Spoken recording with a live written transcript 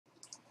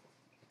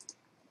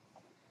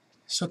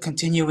So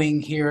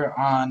continuing here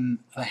on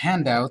the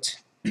handout,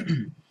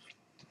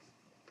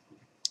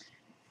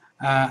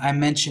 I'm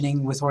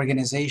mentioning with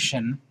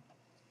organization,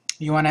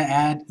 you want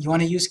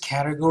to use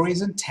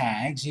categories and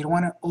tags. You don't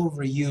want to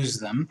overuse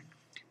them.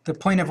 The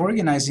point of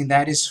organizing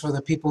that is for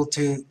the people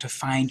to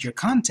find your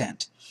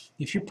content.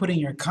 If you're putting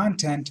your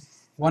content,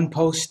 one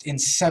post in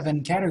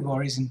 7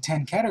 categories and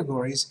 10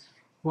 categories,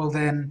 well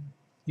then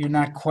you're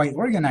not quite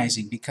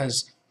organizing,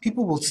 because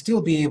people will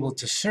still be able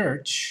to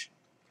search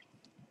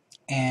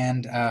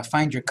and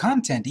find your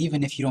content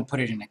even if you don't put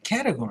it in a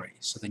category.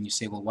 So then you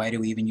say, well, why do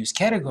we even use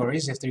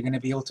categories if they're going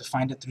to be able to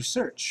find it through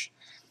search?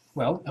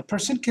 Well, a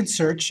person can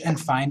search and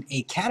find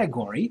a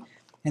category,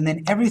 and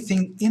then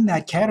everything in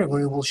that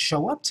category will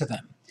show up to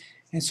them.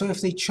 And so if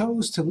they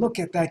chose to look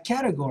at that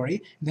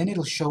category, then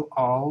it'll show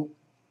all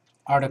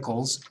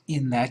articles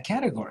in that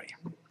category.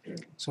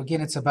 So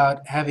again, it's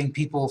about having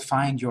people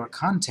find your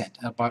content,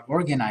 about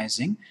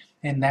organizing,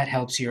 and that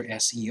helps your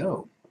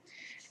SEO.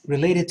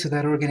 Related to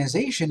that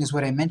organization is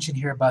what I mentioned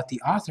here about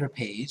the author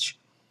page.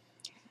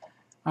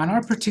 On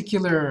our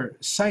particular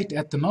site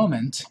at the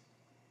moment,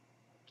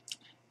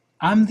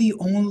 I'm the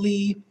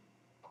only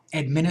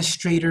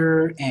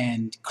administrator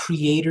and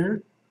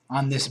creator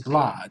on this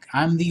blog.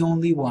 I'm the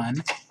only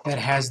one that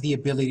has the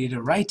ability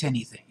to write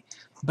anything.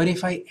 But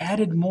if I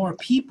added more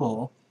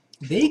people,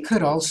 they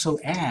could also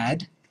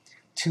add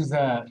to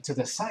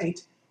the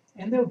site,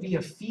 and there'll be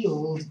a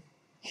field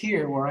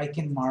here where I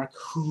can mark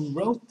who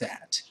wrote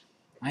that.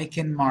 I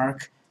can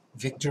mark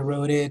Victor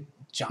wrote it,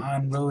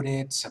 John wrote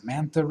it,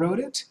 Samantha wrote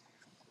it.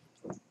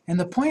 And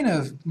the point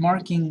of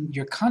marking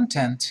your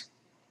content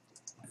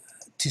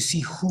to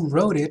see who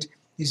wrote it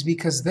is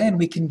because then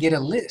we can get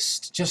a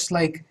list, just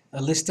like a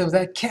list of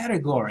that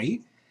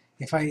category.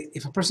 If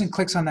a person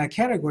clicks on that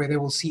category, they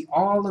will see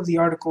all of the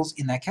articles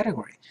in that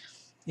category.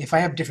 If I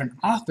have different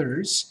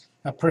authors,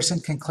 a person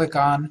can click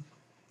on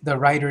the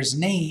writer's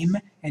name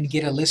and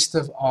get a list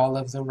of all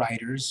of the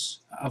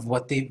writers of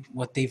what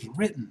they've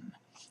written.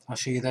 I'll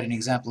show you that an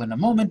example in a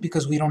moment,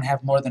 because we don't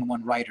have more than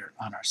one writer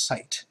on our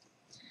site.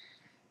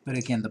 But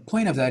again, the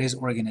point of that is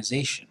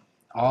organization.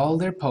 All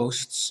their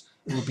posts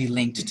will be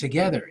linked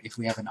together if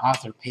we have an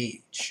author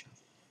page.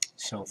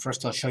 So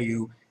first I'll show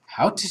you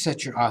how to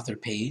set your author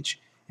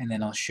page, and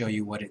then I'll show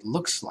you what it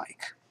looks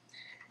like.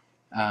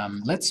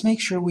 Let's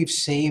make sure we've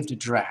saved a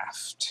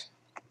draft.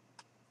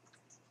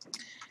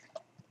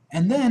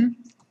 And then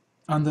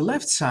on the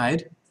left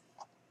side,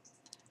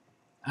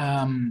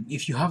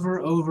 if you hover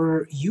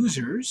over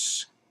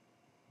Users,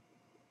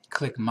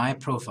 click My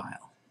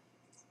Profile.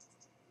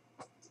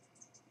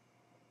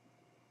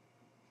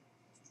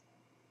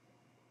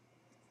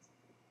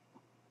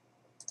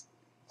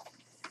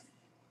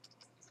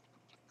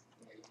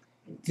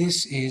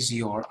 This is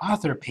your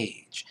author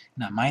page.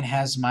 Now mine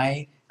has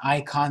my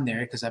icon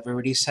there because I've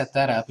already set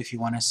that up. If you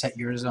want to set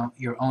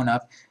your own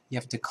up, you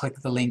have to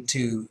click the link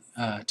to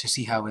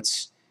see how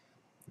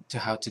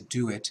to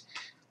do it.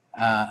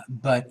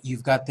 But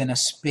you've got then a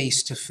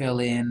space to fill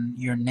in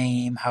your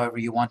name, however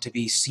you want to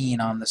be seen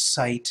on the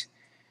site,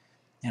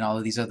 and all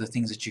of these other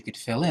things that you could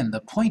fill in. The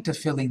point of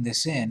filling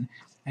this in,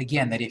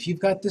 again, that if you've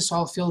got this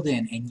all filled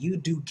in and you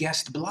do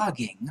guest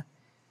blogging,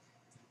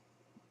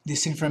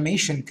 this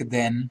information could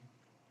then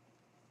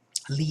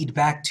lead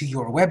back to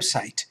your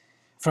website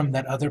from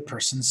that other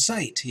person's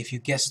site. If you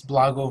guest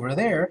blog over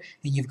there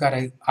and you've got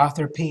an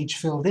author page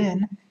filled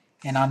in,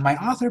 and on my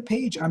author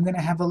page I'm going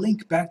to have a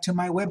link back to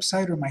my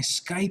website or my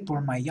Skype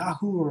or my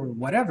Yahoo or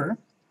whatever,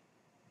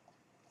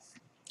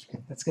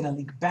 that's going to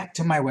link back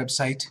to my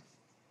website,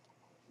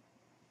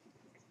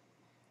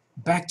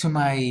 back to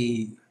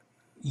my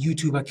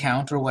YouTube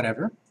account or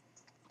whatever,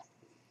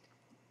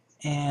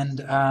 and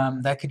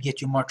that could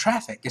get you more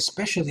traffic,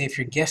 especially if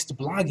you're guest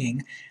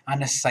blogging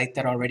on a site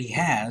that already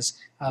has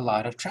a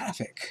lot of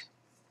traffic.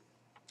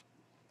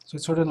 So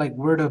it's sort of like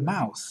word of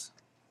mouth.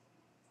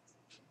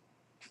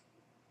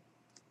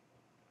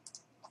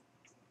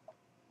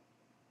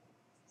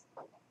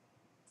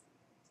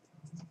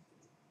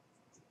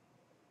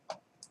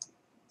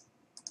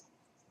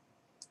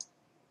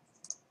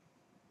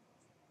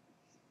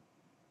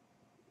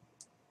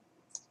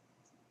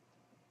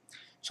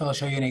 So I'll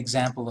show you an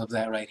example of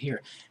that right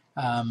here.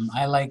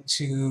 I like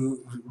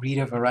to read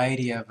a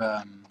variety of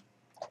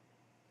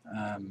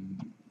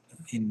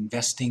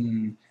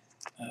investing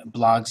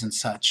blogs and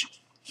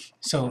such.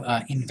 So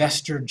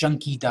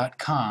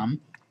investorjunkie.com,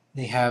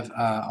 they have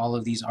all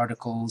of these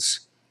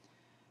articles,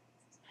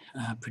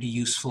 pretty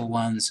useful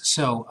ones.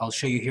 So I'll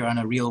show you here on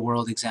a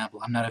real-world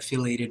example. I'm not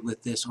affiliated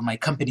with this, or my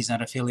company's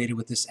not affiliated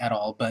with this at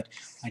all, but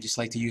I just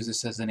like to use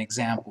this as an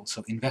example.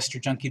 So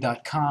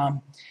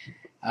investorjunkie.com.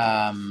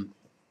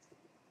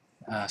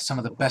 Some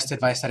of the best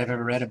advice that I've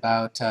ever read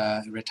about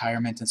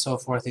retirement and so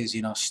forth is,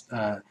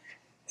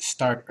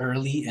 start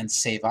early and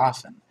save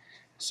often.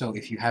 So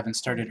if you haven't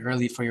started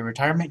early for your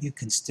retirement, you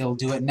can still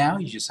do it now.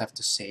 You just have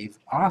to save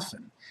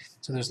often.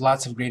 So there's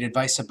lots of great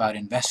advice about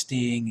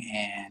investing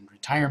and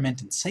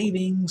retirement and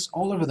savings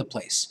all over the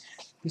place.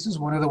 This is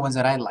one of the ones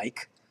that I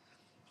like.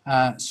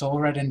 So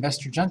over at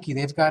Investor Junkie,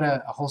 they've got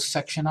a whole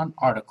section on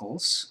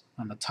articles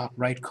on the top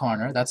right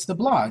corner. That's the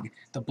blog.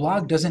 The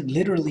blog doesn't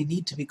literally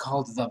need to be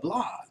called the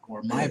blog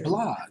or my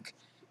blog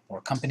or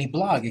company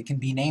blog. It can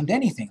be named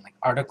anything like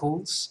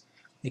articles.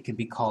 It could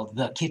be called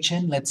the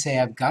kitchen. Let's say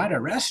I've got a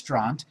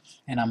restaurant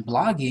and I'm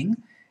blogging.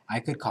 I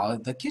could call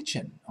it the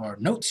kitchen or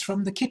notes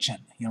from the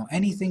kitchen. You know,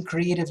 anything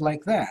creative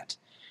like that.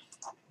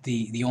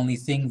 The only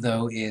thing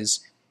though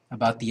is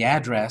about the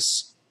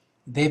address.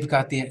 They've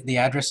got the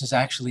address is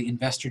actually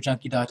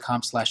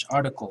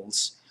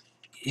investorjunkie.com/articles.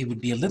 It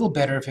would be a little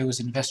better if it was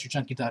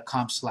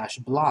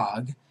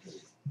investorjunkie.com/blog,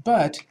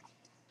 but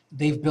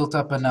they've built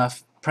up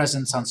enough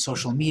presence on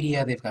social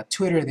media. They've got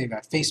Twitter, they've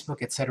got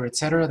Facebook,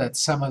 etc., that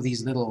some of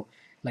these little,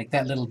 like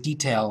that little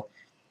detail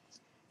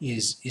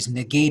is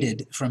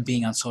negated from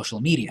being on social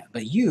media.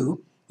 But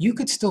you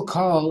could still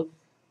call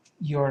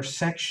your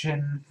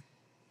section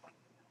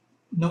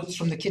Notes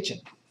from the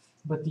Kitchen,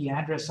 but the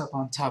address up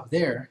on top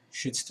there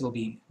should still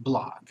be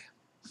blog.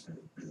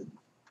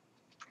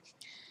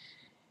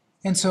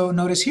 And so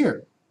notice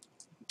here,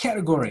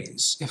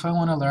 categories. If I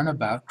want to learn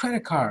about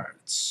credit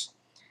cards,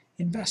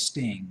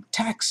 investing,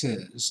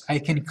 taxes, I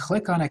can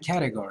click on a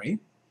category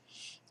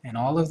and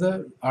all of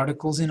the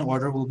articles in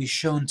order will be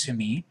shown to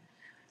me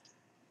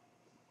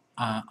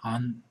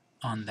on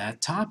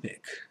that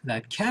topic,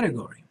 that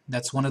category.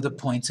 That's one of the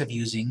points of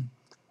using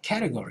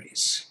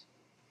categories.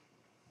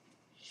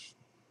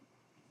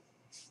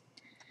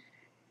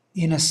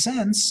 In a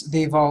sense,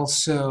 they've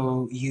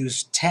also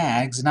used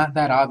tags, not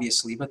that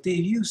obviously, but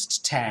they've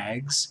used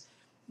tags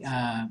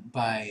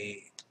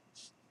by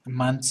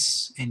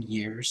months and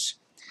years.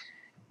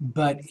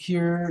 But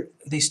here,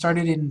 they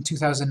started in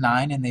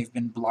 2009 and they've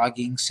been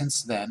blogging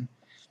since then.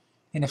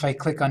 And if I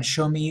click on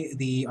Show Me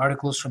the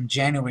articles from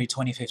January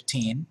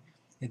 2015,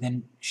 it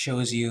then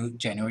shows you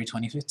January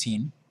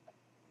 2015.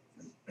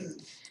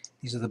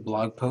 These are the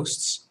blog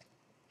posts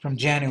from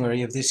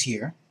January of this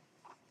year.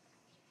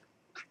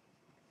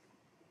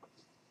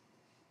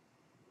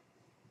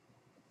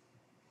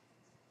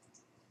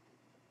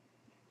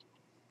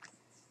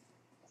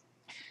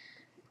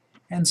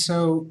 And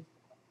so,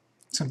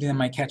 something that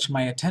might catch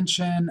my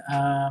attention,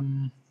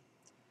 how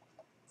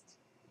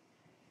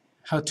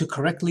to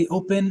correctly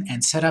open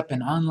and set up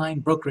an online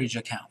brokerage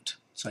account.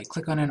 So I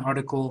click on an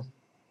article.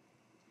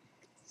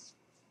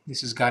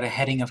 This has got a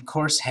heading, of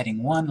course,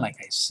 heading 1, like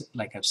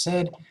I've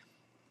said.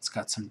 It's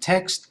got some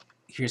text.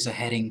 Here's a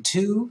heading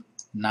 2,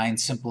 9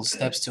 simple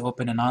steps to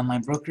open an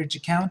online brokerage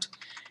account.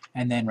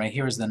 And then right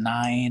here is the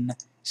 9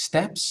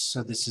 steps.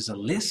 So this is a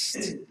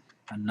list,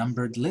 a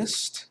numbered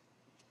list.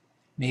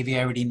 Maybe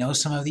I already know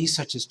some of these,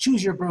 such as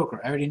choose your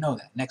broker. I already know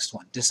that. Next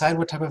one, decide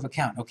what type of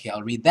account. Okay,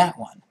 I'll read that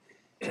one.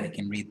 I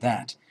can read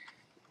that.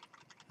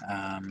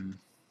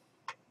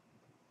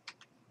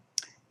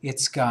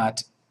 It's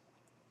got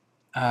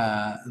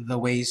the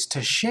ways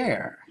to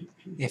share.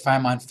 If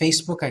I'm on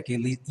Facebook, I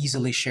can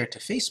easily share to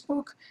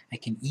Facebook. I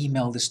can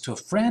email this to a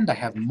friend. I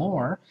have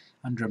more.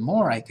 Under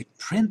more, I could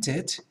print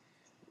it.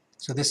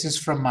 So this is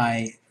from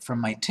my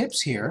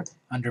tips here,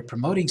 under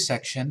promoting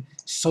section,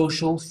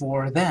 social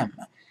for them.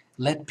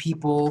 Let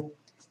people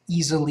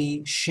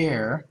easily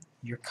share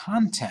your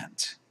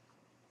content.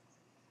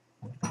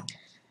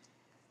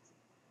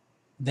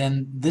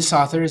 Then this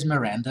author is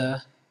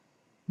Miranda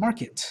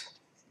Marquit.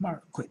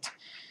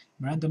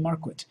 Miranda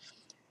Marquit.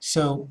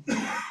 So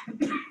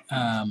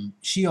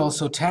she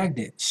also tagged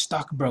it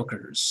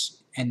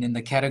stockbrokers and in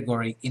the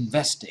category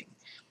investing.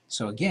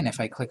 So again, if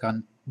I click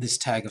on this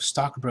tag of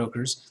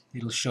stockbrokers,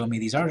 it'll show me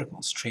these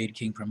articles. Trade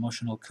King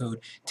promotional code,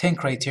 10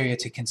 criteria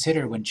to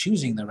consider when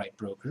choosing the right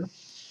broker.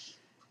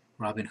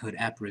 Robinhood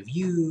app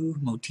review,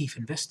 Motif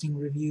investing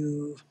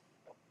review,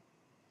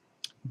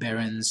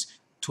 Barron's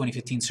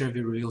 2015 survey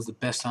reveals the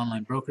best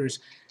online brokers.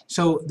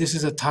 So this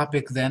is a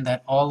topic then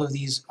that all of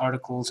these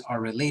articles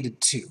are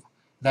related to.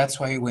 That's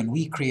why when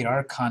we create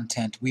our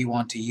content, we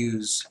want to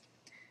use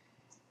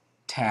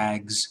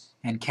tags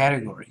and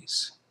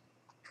categories.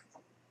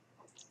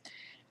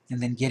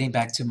 And then getting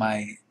back to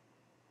my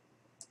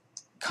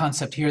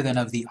concept here then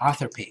of the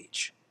author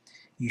page.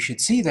 You should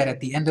see that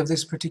at the end of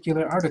this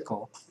particular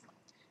article,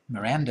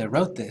 Miranda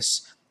wrote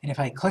this, and if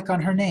I click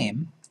on her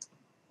name,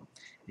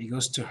 it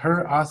goes to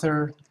her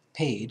author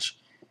page,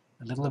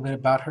 a little bit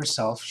about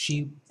herself.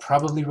 She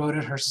probably wrote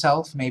it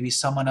herself, maybe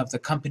someone of the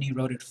company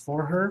wrote it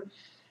for her,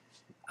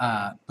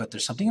 but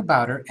there's something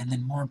about her, and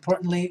then more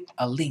importantly,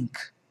 a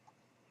link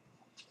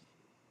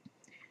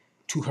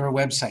to her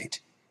website.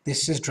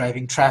 This is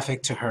driving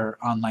traffic to her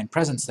online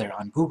presence there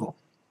on Google.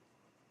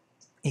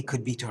 It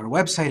could be to her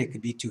website, it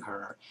could be to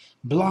her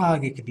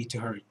blog, it could be to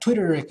her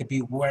Twitter, it could be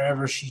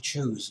wherever she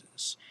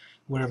chooses,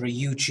 wherever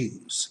you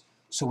choose.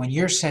 So when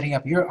you're setting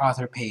up your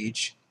author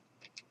page,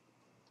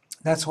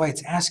 that's why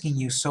it's asking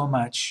you so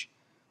much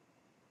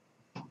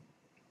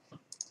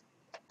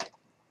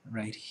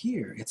right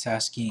here. It's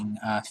asking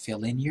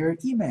fill in your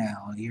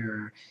email,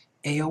 your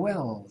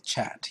AOL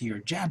chat, your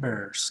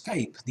Jabber,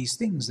 Skype, these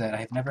things that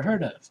I've never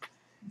heard of,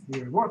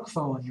 your work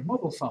phone, your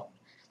mobile phone,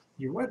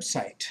 your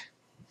website.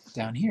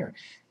 down here.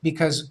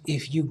 Because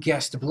if you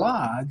guest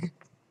blog,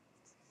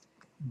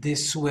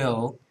 this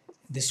will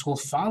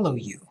follow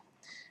you.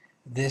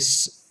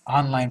 This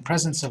online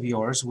presence of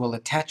yours will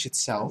attach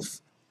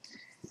itself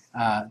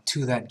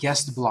to that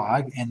guest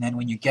blog, and then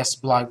when you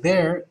guest blog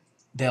there,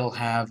 they'll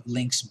have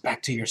links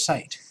back to your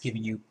site,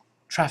 giving you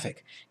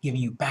traffic,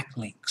 giving you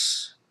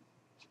backlinks.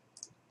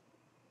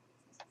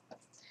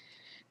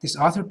 This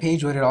author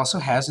page, what it also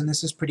has, and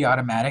this is pretty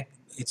automatic,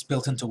 it's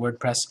built into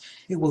WordPress,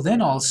 it will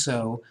then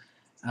also,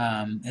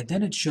 and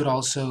then it should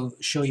also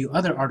show you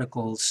other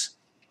articles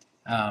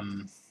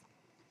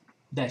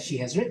that she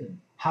has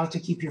written. How to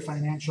keep your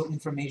financial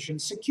information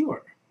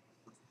secure.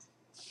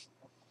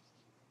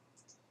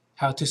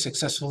 How to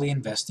successfully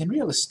invest in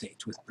real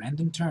estate with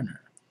Brandon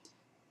Turner.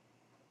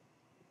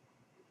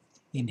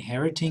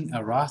 Inheriting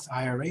a Roth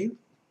IRA,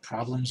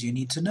 problems you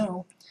need to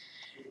know.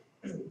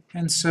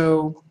 And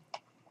so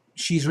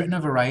she's written a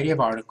variety of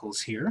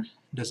articles here.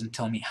 Doesn't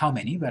tell me how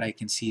many, but I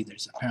can see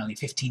there's apparently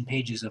 15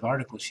 pages of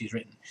articles she's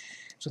written.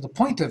 So the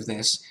point of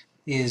this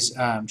is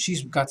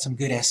she's got some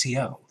good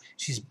SEO.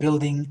 She's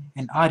building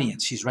an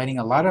audience. She's writing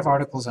a lot of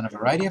articles on a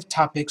variety of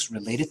topics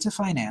related to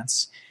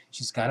finance.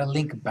 She's got a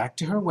link back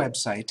to her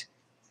website.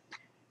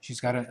 She's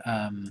got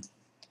a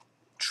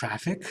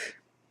traffic.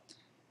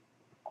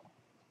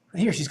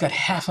 Here, she's got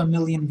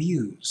 500,000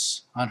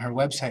 views on her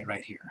website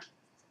right here.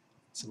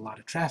 It's a lot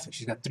of traffic.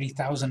 She's got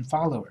 3,000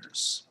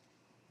 followers.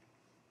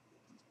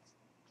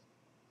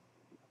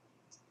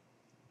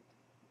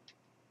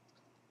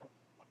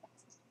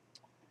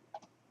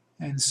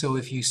 And so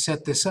if you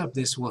set this up,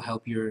 this will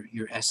help your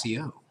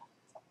SEO.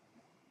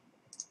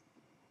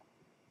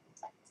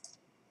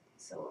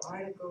 So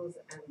articles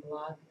and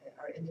blog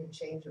are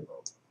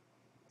interchangeable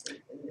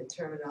in the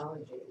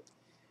terminology.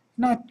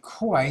 Not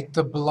quite.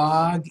 The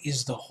blog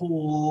is the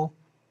whole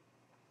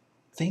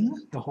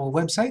thing, the whole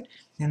website,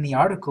 and the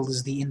article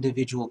is the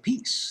individual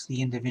piece,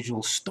 the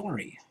individual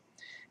story.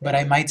 But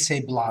I might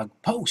say blog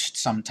post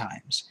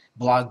sometimes.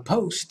 Blog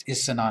post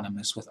is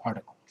synonymous with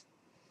article.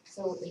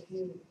 So if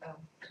you,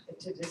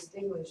 to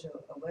distinguish a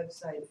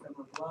website from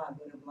a blog,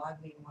 would a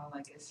blog be more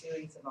like a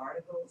series of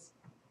articles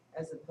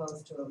as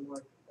opposed to a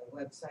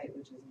website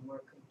which is a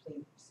more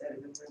complete set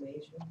of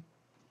information?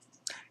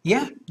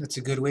 Yeah, that's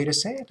a good way to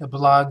say it. A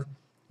blog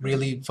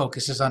really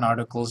focuses on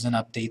articles and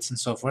updates and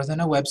so forth,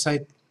 and a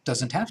website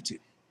doesn't have to.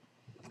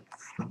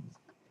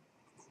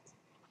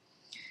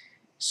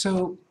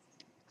 So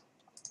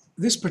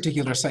this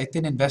particular site,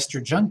 then Investor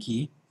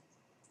Junkie,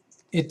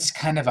 it's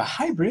kind of a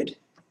hybrid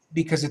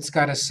because it's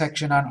got a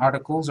section on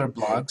articles or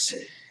blogs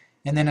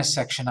and then a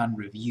section on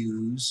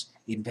reviews,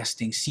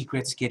 investing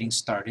secrets, getting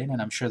started,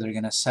 and I'm sure they're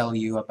going to sell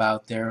you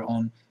about their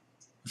own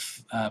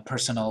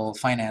personal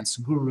finance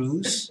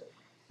gurus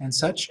and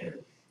such.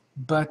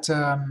 But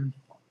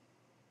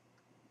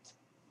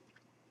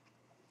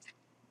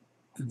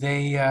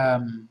they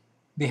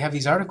have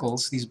these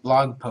articles, these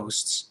blog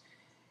posts,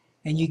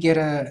 and you get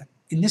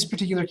in this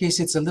particular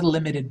case it's a little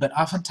limited, but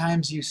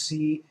oftentimes you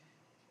see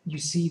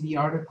the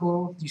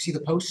article, you see the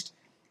post,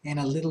 and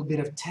a little bit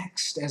of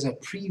text as a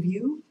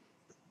preview.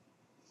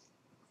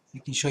 I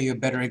can show you a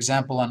better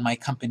example on my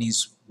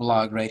company's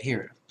blog right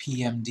here,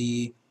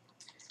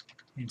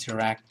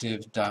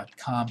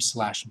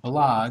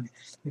 pmdinteractive.com/blog.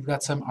 We've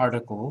got some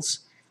articles,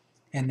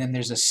 and then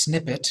there's a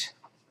snippet.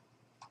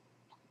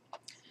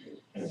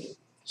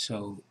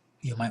 So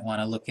you might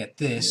want to look at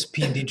this,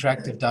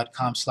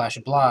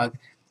 pmdinteractive.com/blog.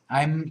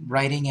 I'm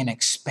writing an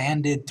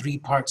expanded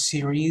 3-part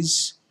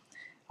series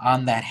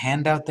on that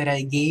handout that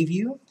I gave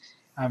you.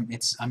 I'm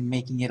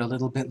making it a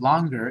little bit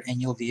longer,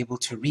 and you'll be able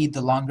to read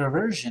the longer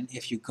version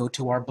if you go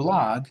to our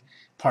blog.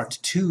 Part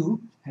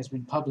 2 has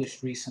been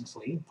published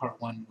recently.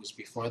 Part 1 was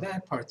before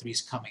that. Part 3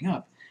 is coming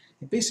up.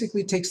 It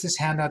basically takes this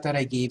handout that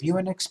I gave you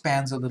and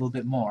expands a little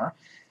bit more,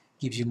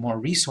 gives you more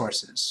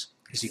resources,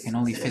 because you can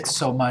only fit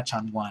so much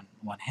on one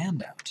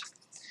handout.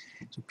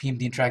 So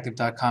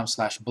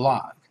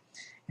pmdinteractive.com/blog.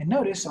 And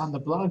notice on the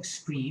blog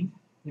screen,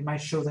 it might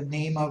show the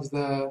name of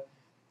the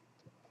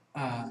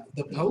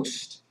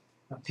post,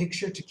 a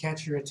picture to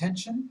catch your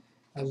attention,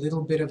 a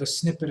little bit of a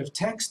snippet of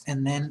text,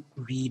 and then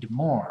read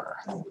more.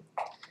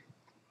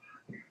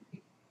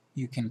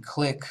 You can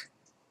click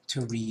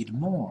to read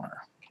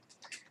more.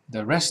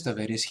 The rest of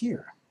it is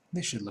here.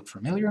 This should look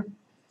familiar.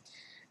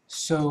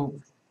 So,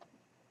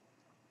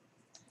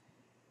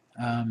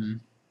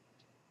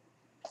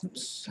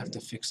 oops, have to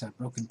fix that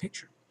broken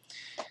picture.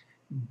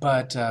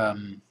 But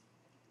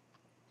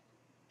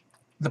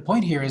the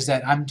point here is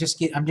that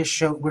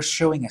we're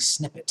showing a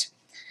snippet,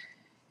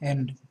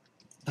 and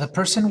the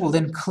person will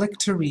then click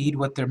to read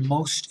what they're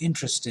most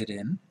interested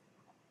in,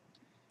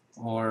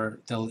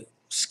 or they'll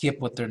skip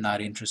what they're not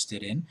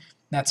interested in.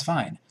 That's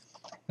fine.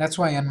 That's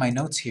why on my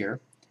notes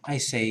here I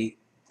say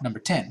number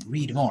 10,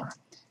 read more.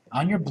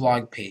 On your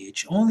blog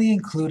page, only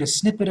include a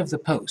snippet of the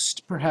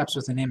post, perhaps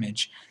with an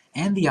image,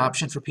 and the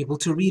option for people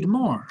to read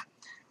more,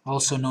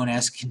 also known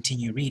as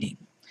continue reading.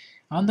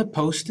 On the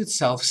post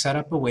itself, set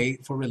up a way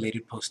for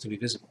related posts to be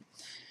visible.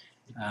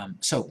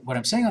 So what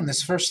I'm saying on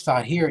this first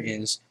thought here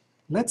is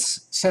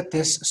let's set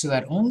this so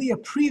that only a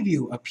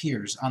preview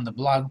appears on the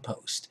blog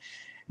post,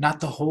 not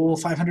the whole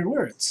 500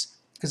 words.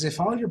 Because if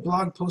all your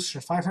blog posts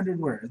are 500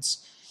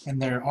 words, and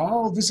they're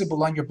all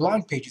visible on your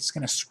blog page, it's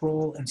going to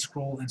scroll and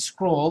scroll and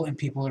scroll, and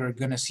people are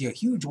going to see a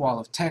huge wall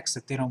of text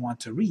that they don't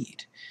want to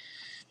read.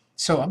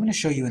 So I'm going to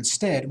show you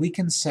instead, we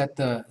can set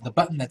the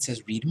button that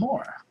says Read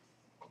More.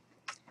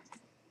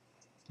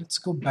 Let's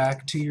go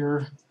back to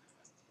your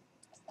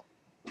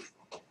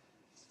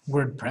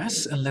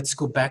WordPress, and let's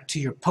go back to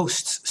your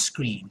Posts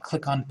screen.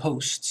 Click on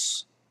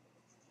Posts.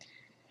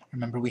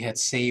 Remember we had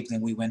saved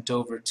and we went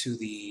over to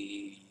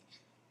the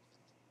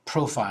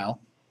profile.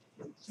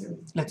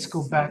 Let's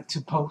go back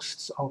to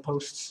Posts, All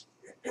Posts.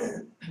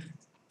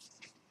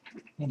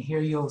 And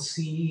here you'll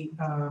see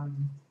the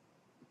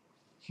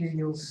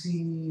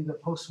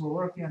post we're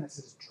working on. It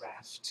says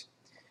Draft.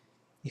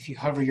 If you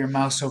hover your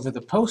mouse over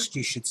the post,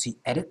 you should see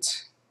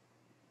Edit.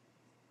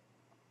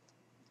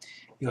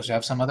 You also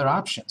have some other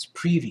options.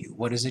 Preview,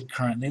 what does it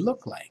currently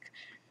look like?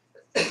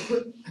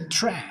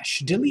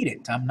 Trash, delete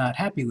it, I'm not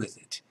happy with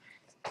it.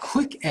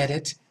 Quick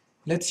Edit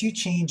lets you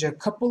change a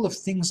couple of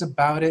things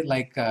about it,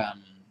 like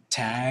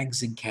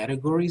tags and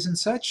categories and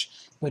such,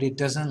 but it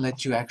doesn't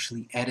let you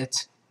actually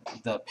edit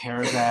the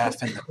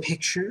paragraph and the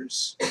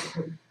pictures.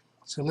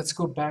 So let's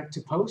go back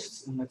to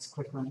Posts, and let's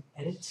click on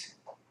Edit.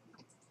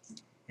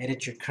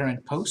 Edit your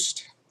current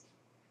post.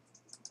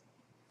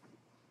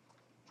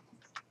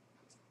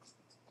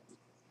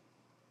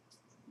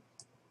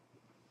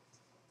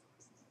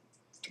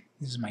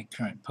 This is my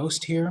current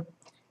post here.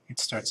 It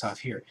starts off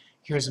here.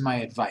 Here's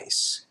my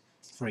advice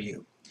for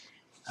you.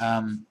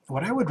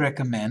 What I would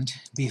recommend,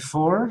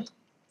 before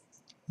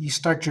you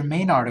start your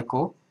main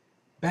article,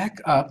 back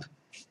up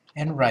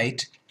and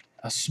write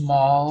a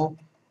small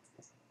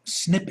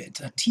snippet,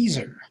 a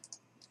teaser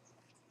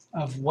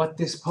of what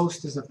this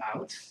post is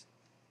about.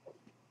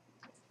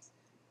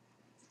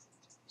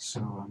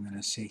 So I'm going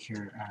to say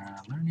here,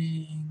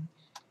 learning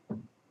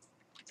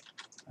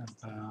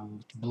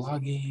about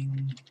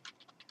blogging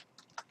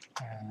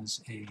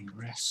as a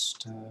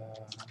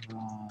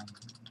restaurant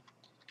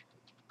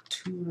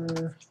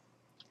tour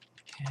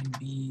can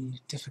be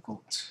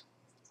difficult.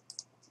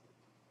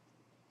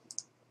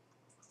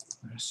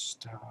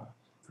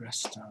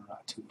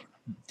 Restaurateur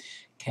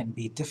can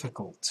be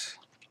difficult.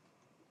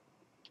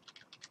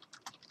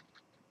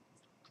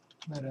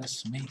 Let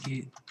us make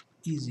it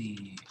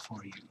easy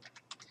for you.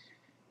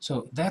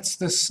 So that's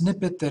the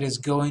snippet that is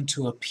going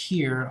to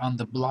appear on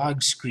the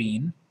blog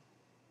screen.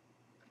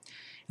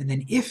 And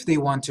then if they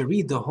want to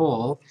read the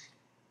whole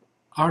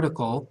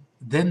article,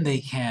 then they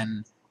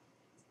can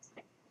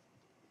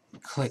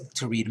click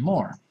to read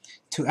more.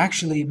 To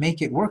actually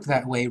make it work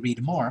that way,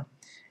 read more,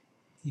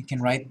 you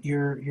can write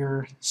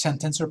your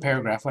sentence or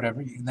paragraph,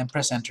 whatever, you can then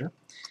press enter.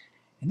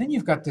 And then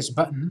you've got this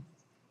button,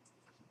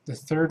 the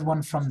third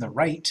one from the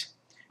right.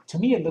 To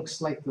me it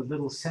looks like the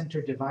little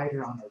center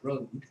divider on a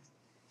road,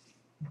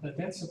 but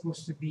that's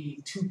supposed to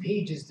be 2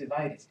 pages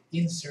divided.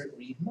 Insert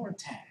read more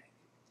tag.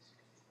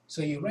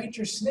 So you write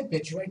your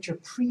snippet, you write your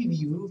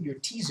preview, your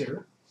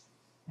teaser,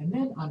 and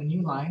then on a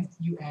new line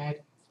you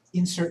add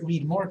insert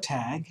read more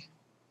tag,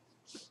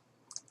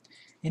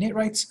 and it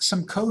writes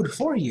some code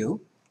for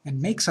you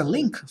and makes a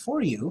link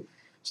for you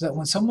so that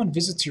when someone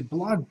visits your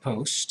blog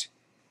post,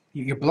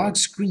 your blog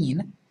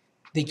screen,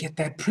 they get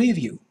that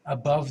preview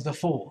above the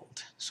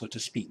fold, so to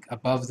speak,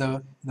 above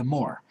the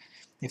more.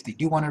 If they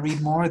do want to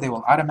read more, they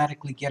will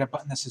automatically get a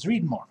button that says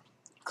read more.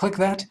 Click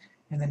that,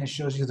 and then it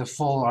shows you the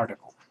full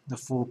article, the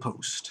full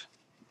post.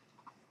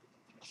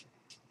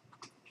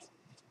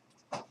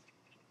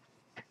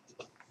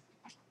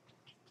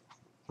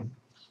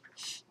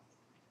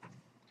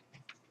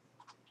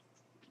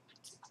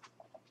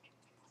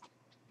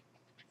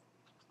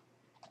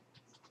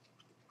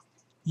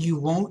 You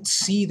won't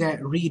see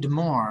that read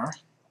more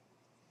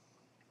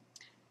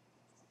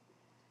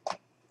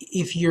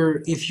if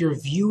you're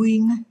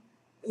viewing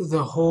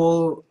the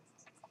whole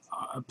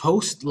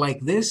post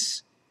like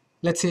this.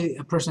 Let's say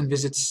a person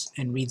visits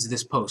and reads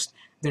this post.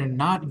 They're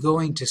not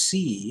going to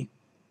see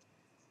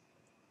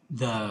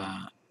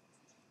the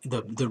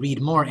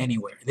read more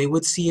anywhere. They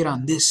would see it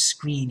on this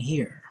screen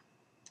here.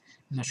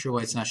 I'm not sure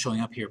why it's not showing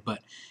up here,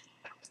 but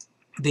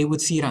they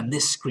would see it on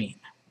this screen,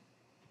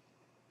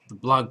 the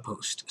blog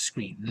post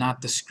screen,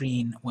 not the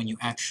screen when you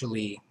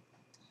actually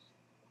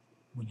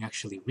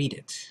read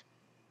it.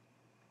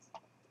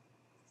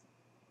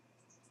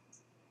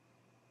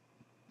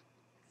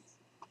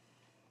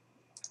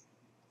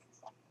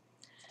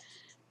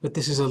 But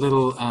this is a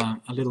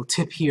little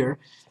tip here.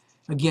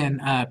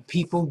 Again,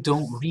 people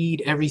don't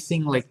read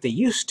everything like they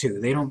used to.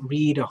 They don't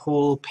read a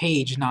whole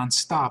page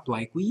non-stop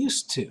like we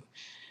used to.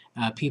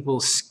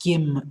 People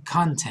skim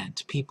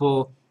content.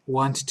 People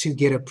want to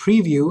get a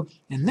preview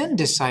and then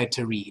decide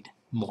to read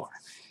more.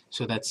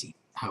 So that's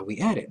how we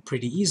add it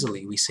pretty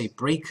easily. We say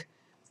break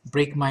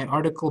my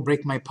article,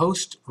 break my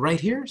post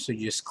right here. So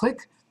you just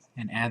click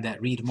and add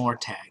that read more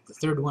tag, the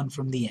third one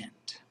from the end.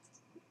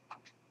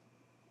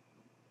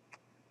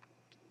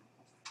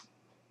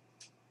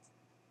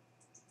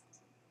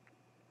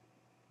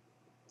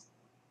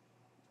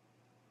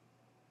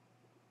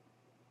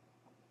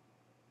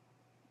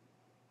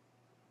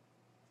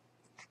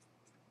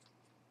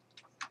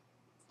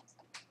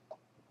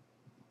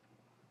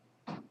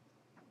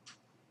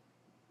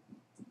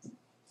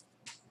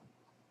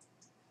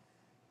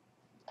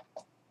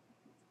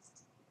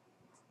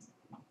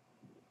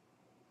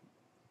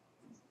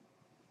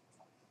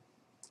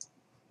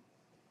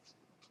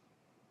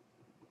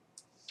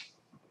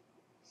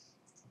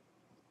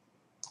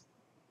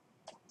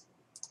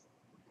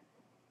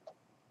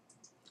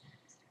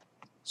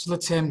 So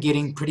let's say I'm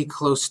getting pretty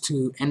close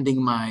to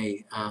ending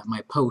my,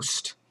 my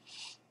post.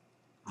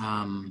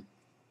 I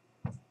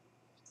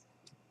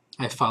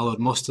followed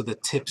most of the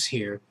tips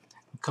here.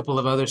 A couple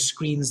of other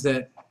screens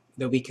that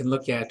we can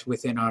look at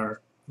within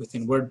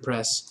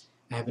WordPress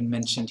I haven't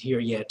mentioned here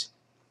yet.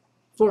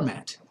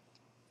 Format.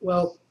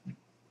 Well,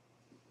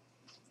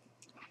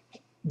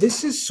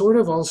 this is sort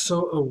of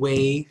also a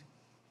way,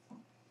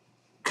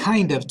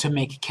 kind of, to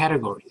make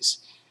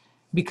categories.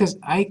 Because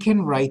I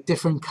can write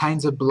different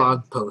kinds of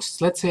blog posts.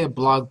 Let's say a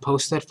blog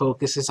post that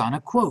focuses on a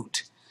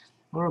quote,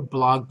 or a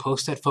blog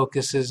post that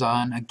focuses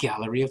on a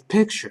gallery of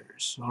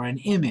pictures, or an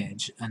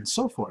image, and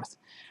so forth.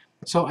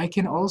 So I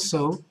can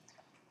also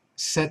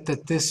set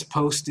that this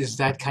post is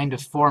that kind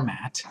of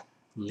format,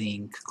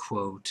 link,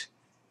 quote,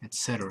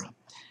 etc.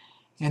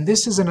 And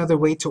this is another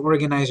way to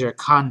organize your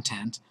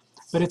content,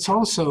 but it's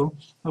also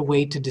a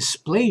way to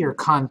display your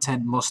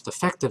content most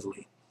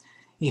effectively.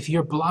 If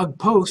your blog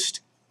post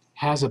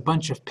has a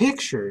bunch of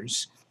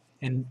pictures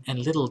and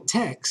little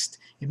text,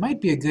 it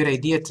might be a good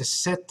idea to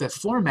set the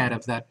format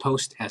of that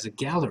post as a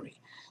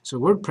gallery, so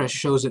WordPress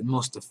shows it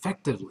most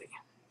effectively.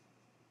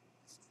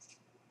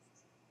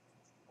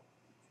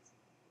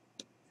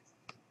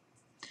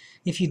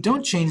 If you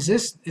don't change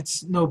this,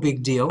 it's no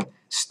big deal.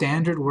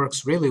 Standard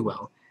works really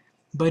well.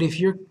 But if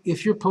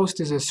your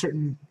post is a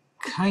certain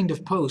kind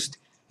of post,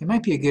 it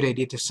might be a good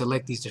idea to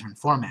select these different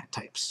format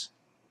types.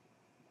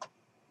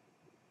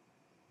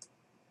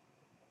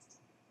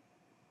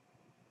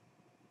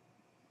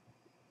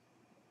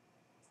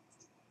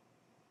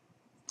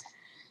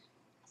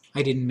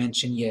 I didn't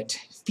mention yet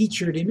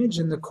featured image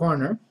in the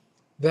corner.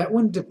 That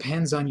one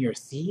depends on your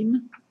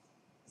theme.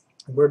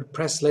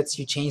 WordPress lets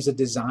you change the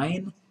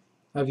design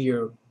of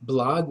your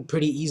blog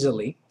pretty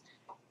easily.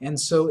 And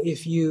so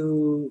if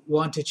you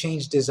want to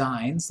change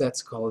designs,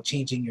 that's called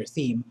changing your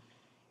theme.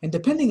 And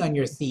depending on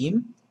your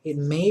theme, it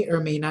may or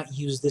may not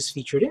use this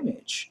featured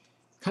image.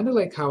 Kind of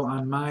like how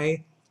on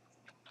my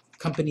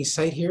company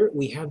site here,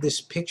 we have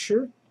this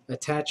picture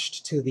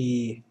attached to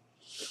the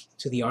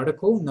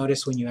article.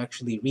 Notice when you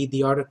actually read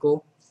the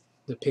article,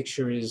 the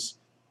picture is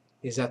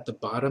at the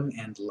bottom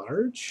and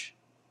large,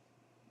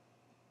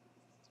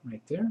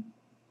 right there.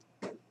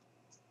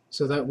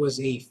 So that was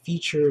a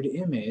featured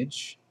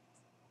image,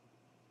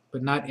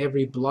 but not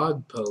every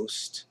blog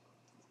post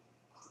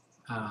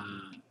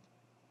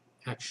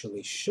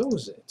actually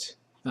shows it.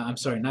 I'm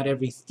sorry, not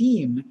every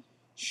theme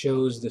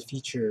shows the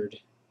featured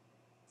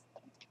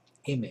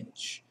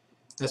image.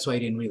 That's why I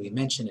didn't really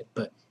mention it,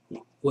 but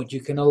what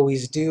you can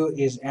always do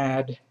is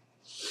add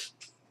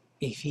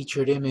a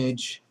featured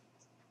image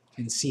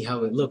and see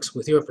how it looks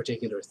with your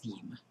particular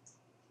theme.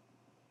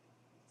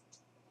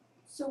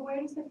 So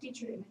where does the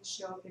featured image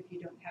show up if you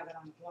don't have it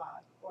on the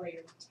blog, or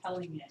you're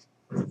telling it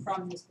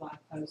from this blog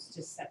post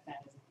to set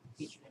that as a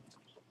featured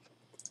image?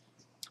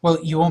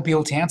 Well, you won't be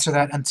able to answer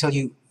that until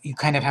you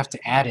kind of have to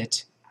add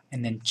it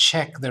and then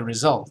check the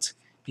result,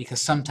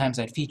 because sometimes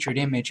that featured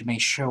image may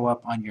show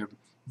up on your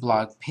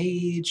blog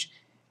page.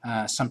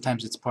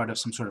 Sometimes it's part of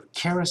some sort of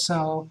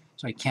carousel,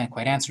 so I can't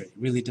quite answer it. It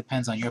really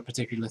depends on your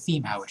particular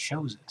theme how it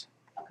shows it.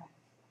 Okay.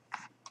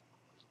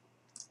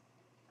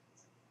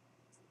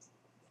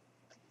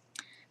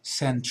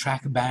 Send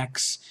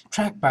trackbacks.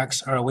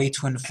 Trackbacks are a way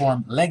to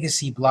inform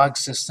legacy blog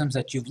systems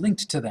that you've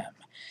linked to them.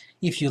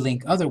 If you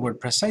link other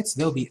WordPress sites,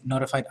 they'll be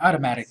notified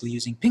automatically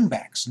using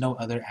pingbacks, no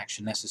other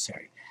action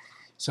necessary.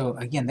 So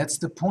again, that's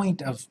the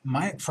point of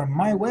from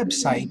my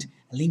website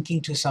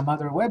linking to some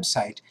other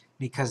website,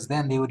 because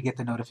then they would get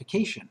the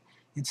notification.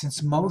 And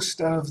since most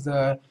of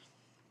the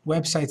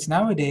websites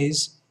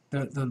nowadays,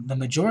 the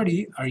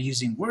majority are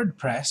using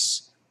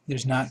WordPress,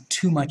 there's not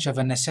too much of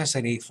a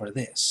necessity for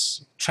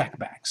this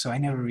trackback. So I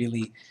never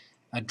really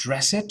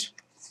address it.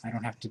 I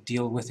don't have to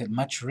deal with it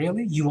much,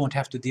 really. You won't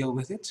have to deal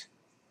with it.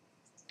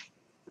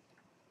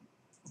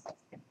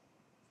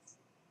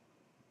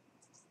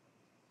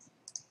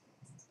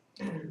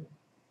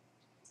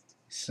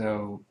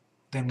 So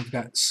then we've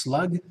got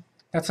slug.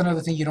 That's another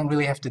thing you don't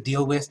really have to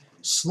deal with.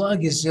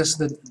 Slug is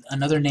just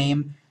another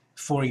name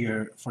for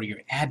your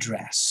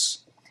address.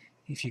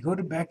 If you go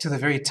back to the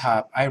very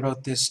top, I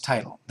wrote this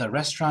title, The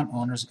Restaurant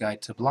Owner's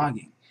Guide to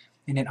Blogging.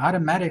 And it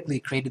automatically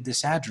created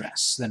this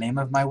address, the name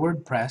of my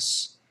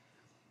WordPress,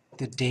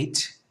 the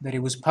date that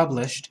it was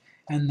published,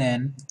 and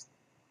then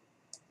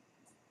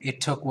it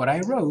took what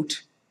I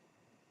wrote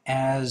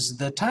as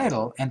the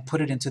title and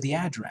put it into the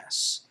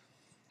address.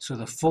 So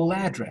the full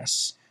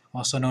address,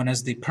 also known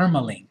as the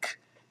permalink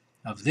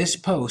of this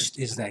post,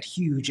 is that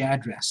huge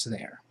address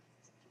there.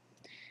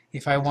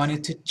 If I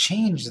wanted to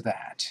change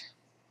that,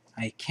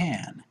 I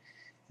can.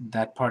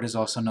 That part is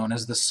also known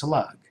as the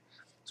slug.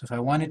 So if I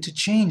wanted to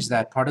change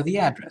that part of the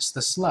address,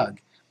 the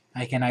slug,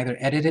 I can either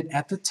edit it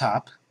at the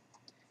top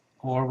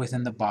or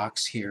within the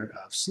box here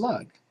of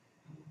slug.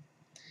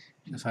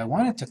 If I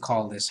wanted to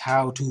call this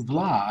how to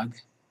blog,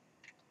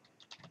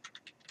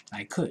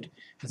 I could.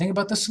 The thing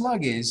about the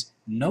slug is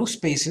no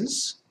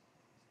spaces,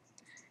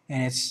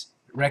 and it's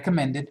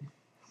recommended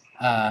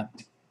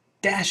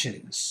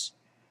dashes,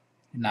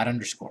 not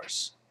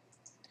underscores.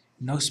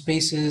 No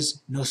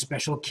spaces, no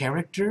special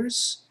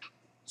characters,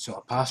 so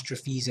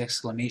apostrophes,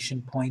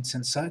 exclamation points,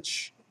 and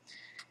such.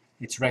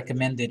 It's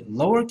recommended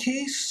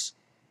lowercase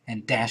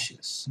and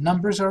dashes.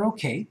 Numbers are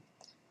okay,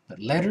 but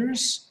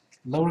letters,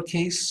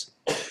 lowercase,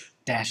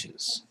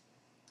 dashes.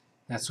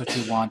 That's what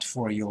you want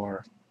for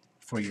your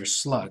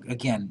slug.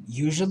 Again,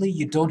 usually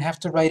you don't have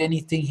to write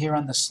anything here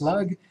on the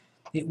slug.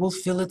 It will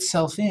fill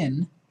itself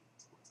in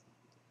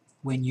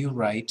when you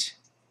write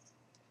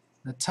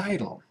the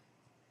title.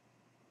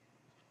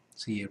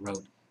 So you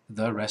wrote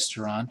The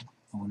Restaurant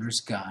Owner's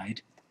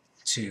Guide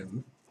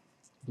to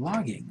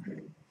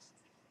Blogging.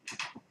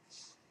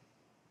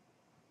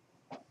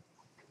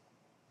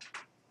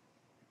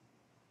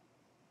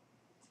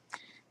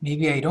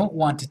 Maybe I don't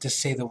want it to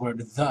say the word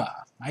the.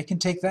 I can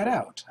take that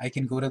out. I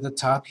can go to the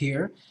top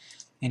here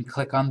and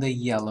click on the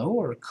yellow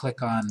or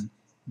click on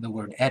the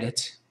word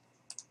edit,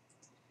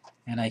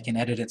 and I can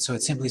edit it so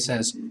it simply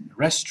says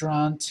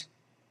restaurant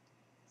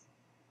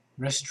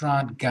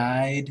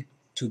guide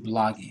to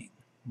blogging,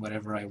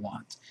 whatever I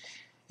want.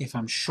 If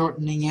I'm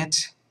shortening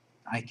it,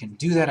 I can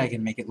do that. I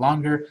can make it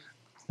longer,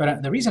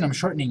 but the reason I'm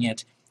shortening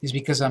it is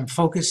because I'm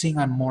focusing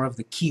on more of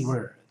the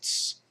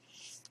keywords.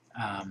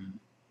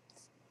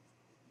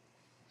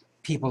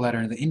 People that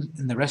are in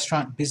the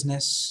restaurant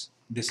business,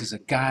 this is a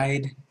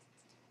guide,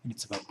 and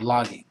it's about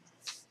blogging.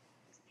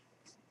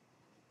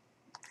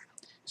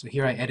 So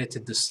here I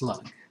edited the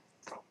slug.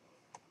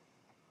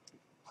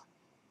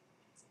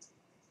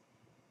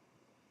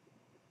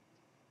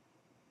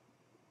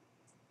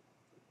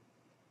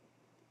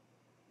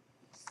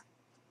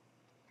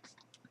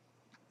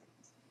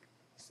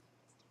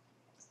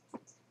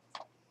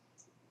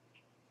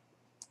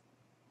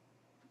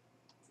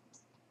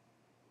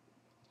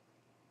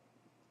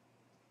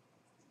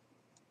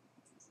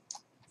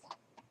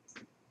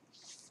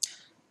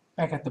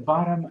 Back at the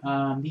bottom,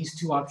 these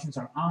two options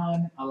are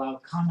on, allow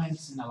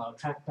comments and allow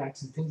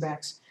trackbacks and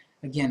pingbacks.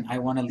 Again, I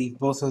want to leave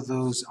both of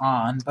those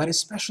on, but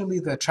especially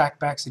the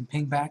trackbacks and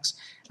pingbacks,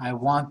 I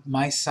want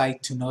my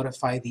site to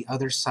notify the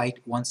other site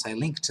once I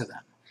link to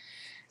them.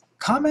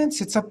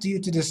 Comments, it's up to you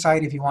to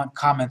decide if you want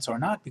comments or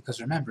not,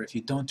 because remember, if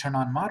you don't turn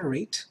on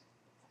moderate,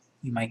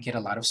 you might get a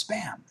lot of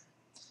spam.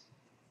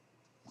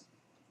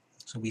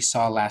 So we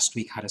saw last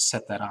week how to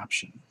set that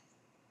option.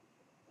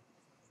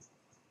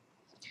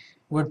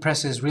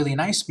 WordPress is really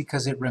nice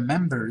because it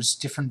remembers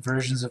different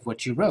versions of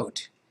what you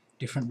wrote,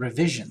 different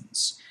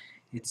revisions.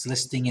 It's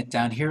listing it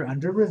down here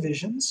under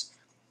revisions,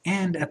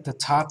 and at the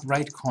top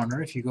right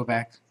corner, if you go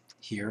back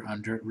here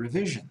under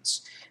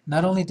revisions.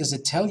 Not only does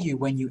it tell you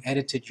when you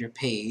edited your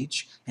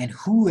page and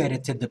who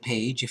edited the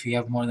page if you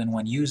have more than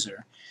one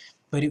user,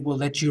 but it will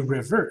let you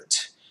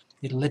revert.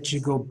 It'll let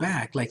you go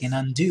back, like an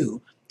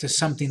undo, to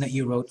something that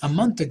you wrote a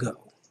month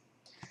ago.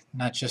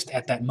 Not just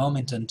at that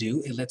moment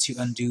undo, it lets you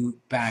undo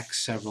back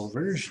several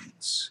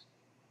versions.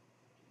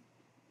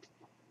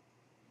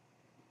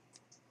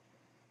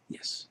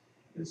 Yes?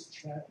 Is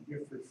chat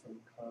different from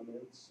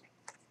comments?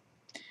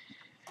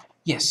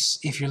 Yes,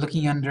 if you're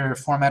looking under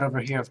format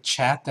over here of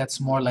chat, that's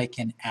more like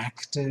an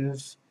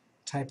active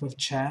type of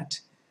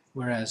chat,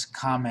 whereas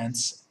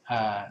comments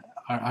are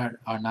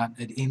not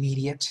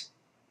immediate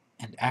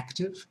and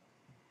active.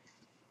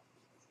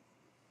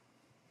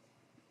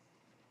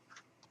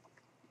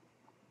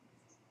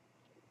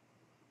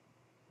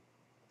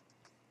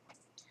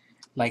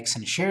 Likes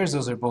and shares,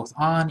 those are both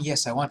on.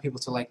 Yes, I want people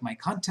to like my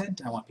content.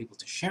 I want people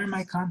to share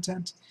my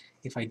content.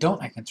 If I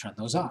don't, I can turn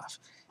those off.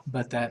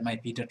 But that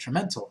might be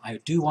detrimental. I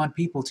do want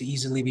people to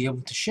easily be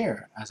able to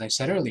share. As I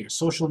said earlier,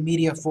 social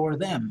media for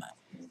them.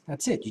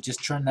 That's it. You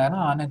just turn that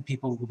on and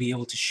people will be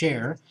able to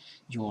share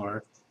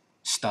your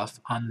stuff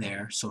on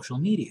their social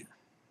media.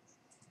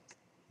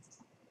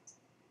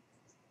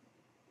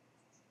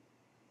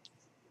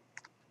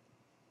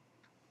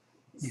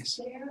 Yes.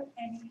 Is there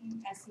any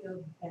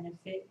SEO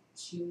benefit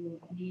to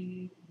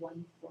any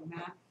one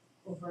format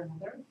over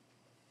another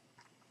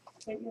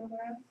that you're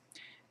aware of?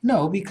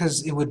 No,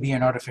 because it would be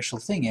an artificial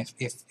thing.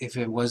 If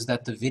it was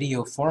that the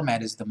video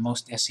format is the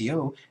most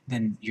SEO,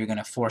 then you're going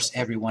to force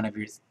every one of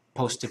your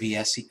posts to be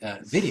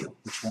video,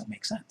 which won't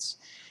make sense.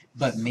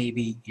 But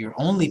maybe you're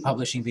only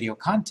publishing video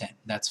content.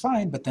 That's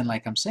fine, but then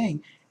like I'm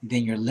saying,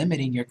 then you're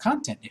limiting your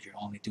content. If you're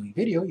only doing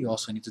video, you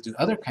also need to do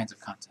other kinds of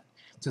content.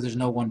 So there's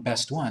no one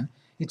best one.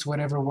 It's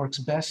whatever works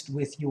best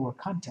with your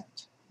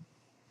content.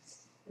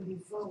 And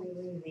before we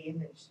leave the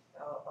image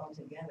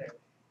altogether,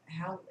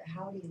 how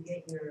do you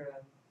get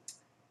your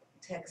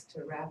text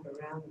to wrap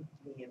around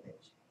the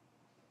image?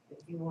 If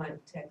you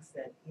want text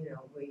that,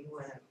 where you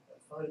want a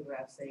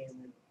photograph, say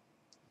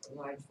a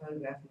large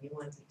photograph, and you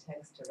want the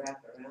text to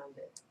wrap around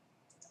it,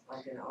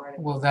 like an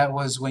article. Well, that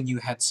was when you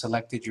had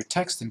selected your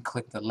text and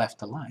clicked the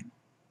left align.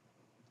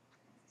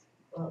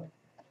 Well,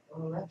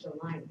 left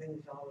align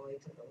brings it all the way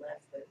to the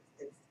left, but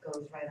it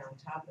goes right on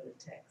top of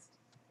the text.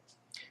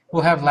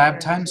 We'll have lab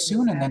time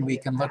soon, and then we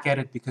can look at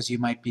it because you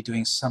might be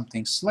doing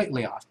something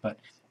slightly off, but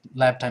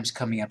lab time's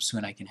coming up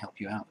soon. I can help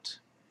you out.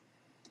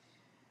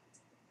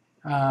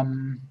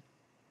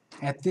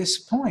 At this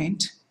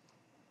point,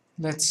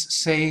 let's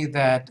say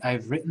that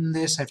I've written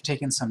this, I've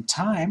taken some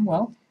time.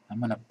 Well, I'm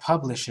going to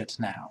publish it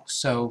now.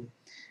 So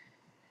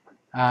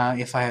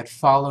if I had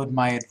followed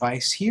my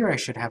advice here, I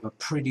should have a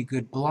pretty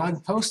good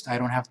blog post. I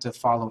don't have to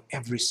follow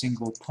every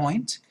single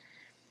point,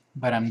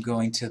 but I'm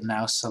going to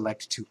now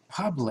select to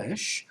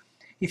publish.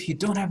 If you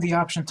don't have the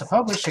option to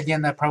publish,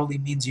 again, that probably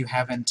means you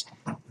haven't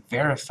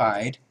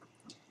verified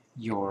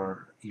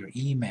your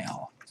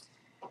email.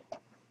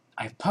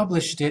 I've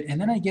published it, and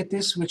then I get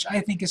this, which I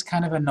think is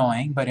kind of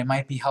annoying, but it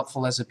might be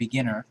helpful as a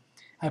beginner.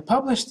 I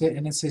published it,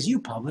 and it says, you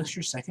published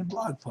your second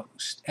blog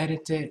post.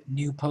 Edit it,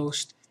 new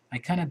post. I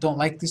kind of don't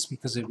like this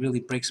because it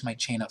really breaks my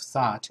chain of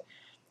thought.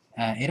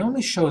 It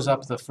only shows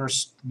up the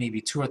first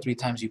maybe 2 or 3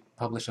 times you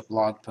publish a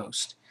blog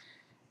post,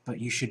 but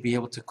you should be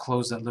able to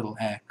close that little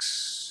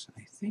X,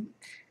 I think.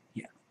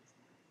 Yeah.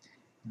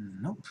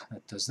 Nope,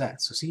 that does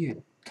that. So see,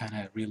 it kind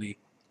of really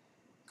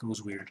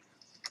goes weird.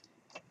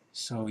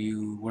 So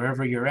you,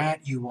 wherever you're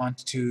at, you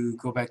want to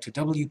go back to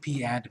WP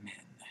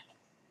admin.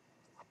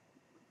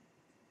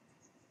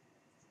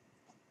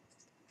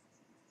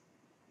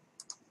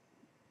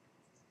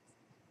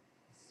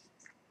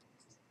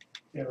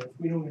 Now, if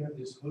we don't have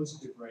this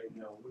hosted right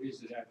now, what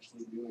is it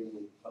actually doing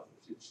when you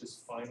publish? It's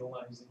just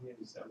finalizing it,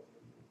 is that what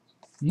it is?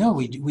 No,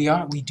 we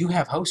do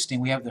have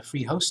hosting. We have the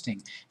free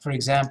hosting. For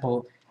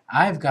example,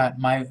 I've got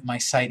my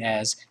site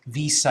as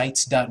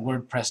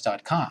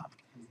vsites.wordpress.com.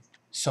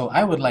 So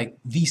I would like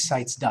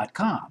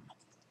vsites.com.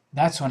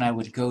 That's when I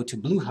would go to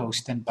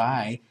Bluehost and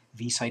buy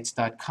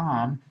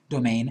vsites.com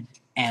domain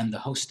and the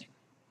hosting.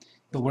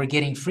 But we're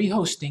getting free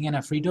hosting and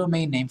a free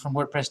domain name from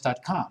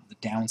WordPress.com. The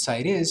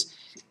downside is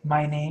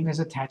my name is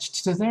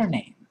attached to their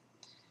name.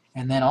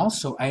 And then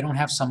also I don't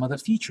have some of the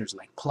features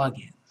like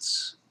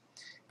plugins.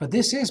 But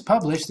this is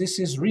published, this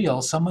is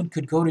real. Someone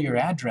could go to your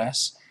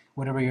address,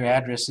 whatever your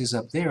address is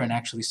up there, and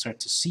actually start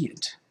to see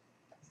it.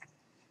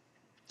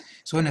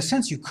 So in a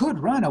sense, you could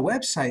run a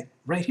website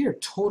right here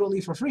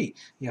totally for free.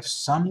 You have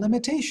some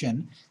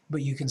limitation,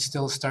 but you can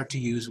still start to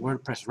use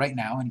WordPress right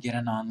now and get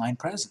an online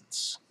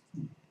presence.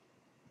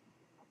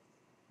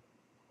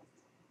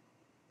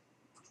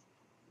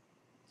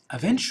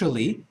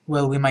 Eventually,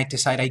 well, we might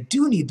decide I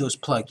do need those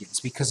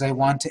plugins because I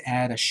want to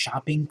add a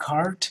shopping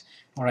cart,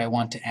 or I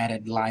want to add a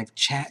live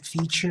chat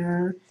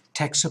feature,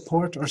 tech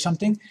support, or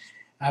something.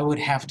 I would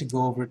have to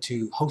go over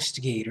to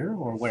HostGator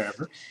or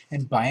wherever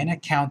and buy an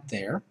account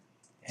there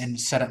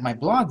and set up my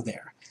blog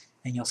there.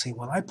 And you'll say,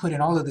 well, I put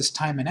in all of this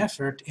time and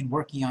effort in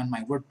working on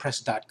my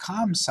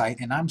WordPress.com site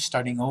and I'm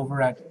starting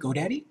over at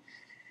GoDaddy?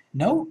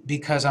 No,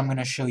 because I'm going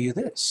to show you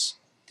this.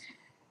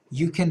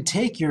 You can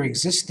take your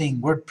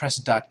existing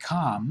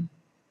WordPress.com,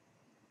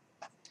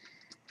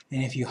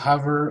 and if you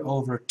hover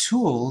over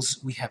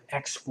Tools, we have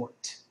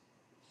Export.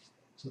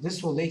 So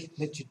this will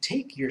let you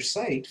take your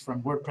site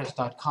from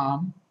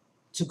WordPress.com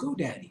to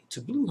GoDaddy,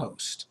 to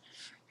Bluehost.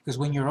 Because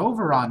when you're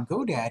over on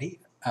GoDaddy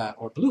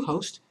or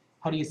Bluehost,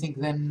 how do you think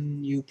then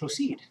you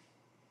proceed?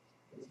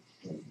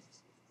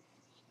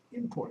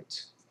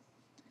 Import.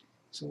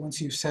 So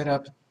once you've set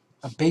up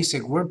a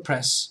basic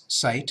WordPress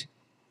site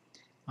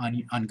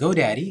on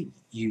GoDaddy,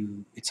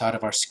 it's out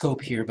of our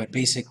scope here, but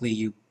basically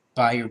you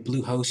buy your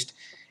Bluehost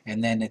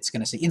and then it's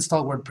going to say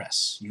install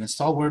WordPress. You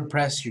install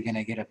WordPress, you're going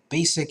to get a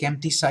basic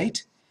empty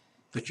site,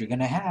 but you're going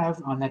to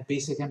have on that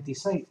basic empty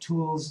site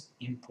Tools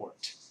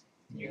Import.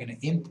 You're going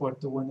to import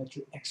the one that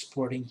you're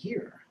exporting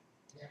here.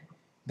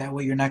 That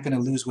way you're not going to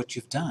lose what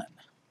you've done.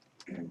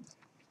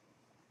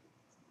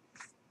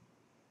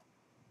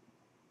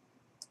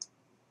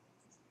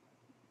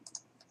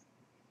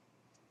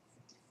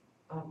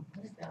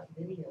 What about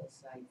video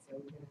sites? Are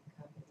we going to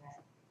cover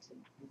that to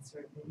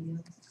insert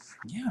videos?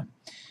 Yeah.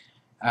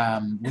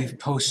 We've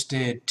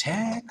posted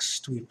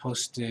text, we've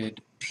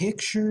posted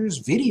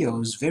pictures,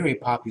 videos, very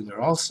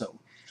popular also.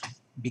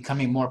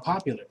 Becoming more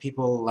popular.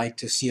 People like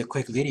to see a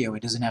quick video.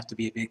 It doesn't have to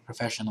be a big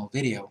professional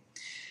video.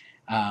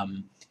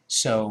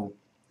 So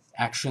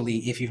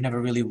actually, if you've never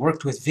really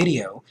worked with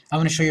video, I'm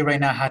going to show you right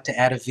now how to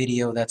add a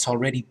video that's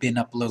already been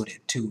uploaded.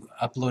 To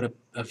upload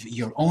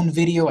your own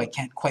video, I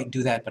can't quite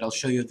do that, but I'll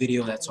show you a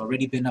video that's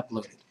already been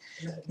uploaded.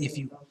 If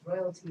you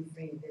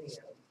royalty-free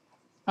video.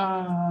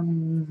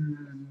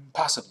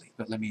 Possibly,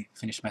 but let me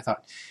finish my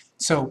thought.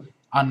 So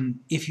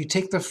if you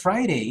take the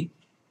Friday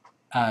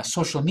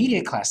social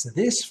media class,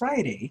 this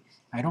Friday,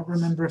 I don't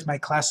remember if my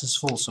class is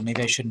full, so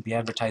maybe I shouldn't be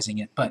advertising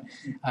it, but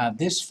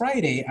this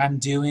Friday I'm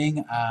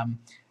doing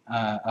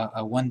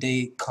a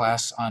one-day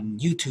class on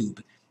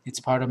YouTube.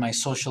 It's part of my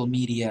social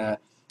media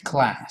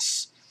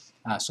class.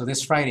 So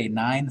this Friday,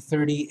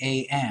 9:30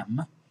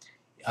 a.m.,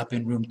 up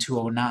in room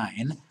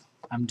 209,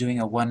 I'm doing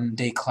a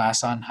one-day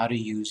class on how to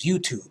use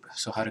YouTube.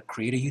 So how to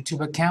create a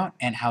YouTube account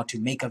and how to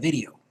make a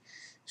video.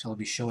 So I'll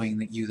be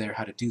showing you there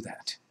how to do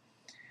that.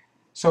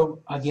 So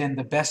again,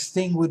 the best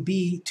thing would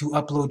be to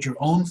upload your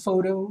own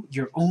photo,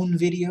 your own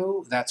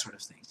video, that sort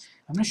of thing.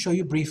 I'm going to show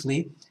you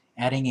briefly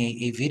adding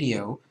a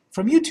video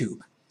from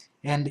YouTube.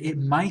 And it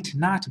might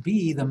not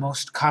be the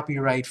most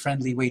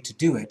copyright-friendly way to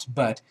do it,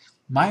 but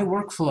my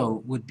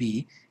workflow would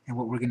be, And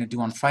what we're going to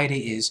do on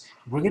Friday is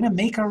we're going to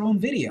make our own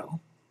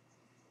video,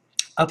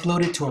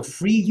 upload it to a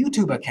free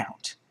YouTube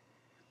account,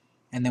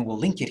 and then we'll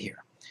link it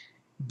here.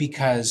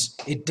 Because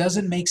it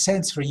doesn't make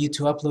sense for you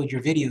to upload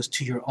your videos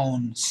to your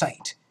own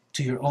site,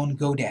 to your own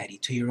GoDaddy,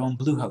 to your own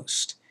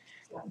Bluehost.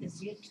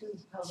 Is YouTube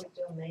public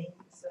domain,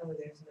 so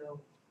there's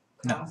no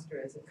No. cost, or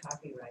is it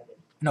copyrighted?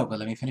 No, but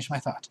let me finish my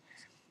thought.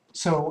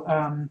 So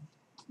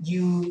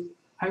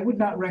I would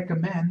not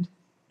recommend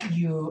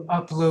you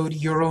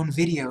upload your own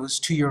videos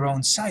to your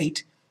own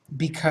site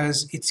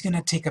because it's going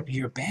to take up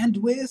your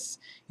bandwidth,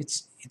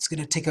 it's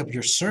going to take up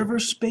your server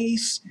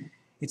space,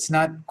 it's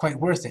not quite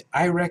worth it.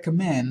 I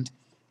recommend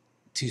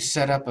to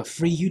set up a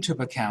free YouTube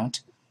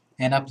account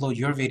and upload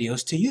your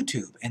videos to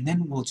YouTube, and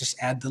then we'll just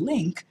add the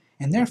link,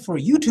 and therefore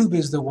YouTube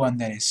is the one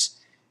that is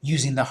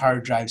using the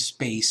hard drive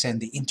space and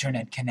the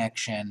internet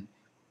connection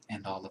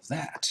and all of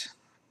that.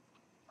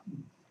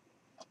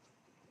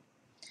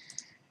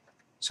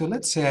 So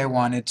let's say I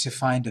wanted to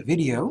find a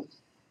video.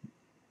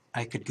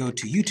 I could go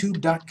to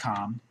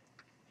youtube.com.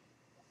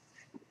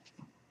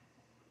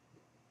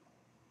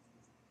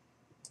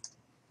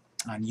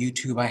 On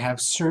YouTube I have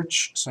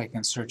search, so I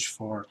can search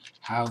for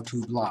how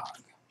to blog.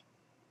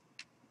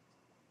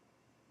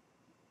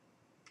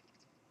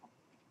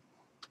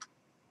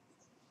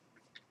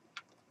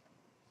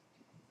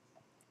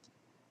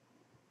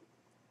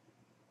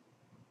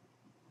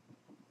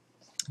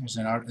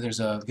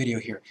 There's a video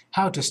here,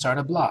 how to start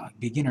a blog,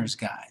 beginner's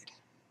guide.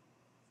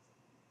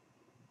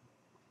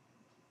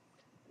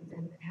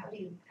 And how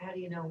do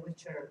you know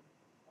which are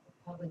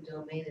public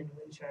domain and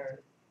which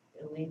are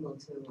illegal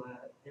to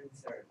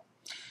insert?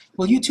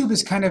 Well, YouTube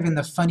is kind of in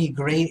the funny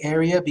gray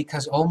area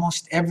because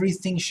almost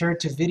everything shared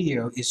to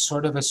video is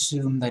sort of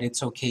assumed that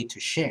it's okay to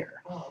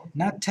share. Oh,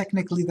 Not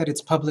technically that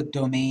it's public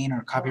domain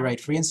or copyright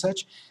free and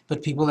such,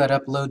 but people that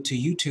upload to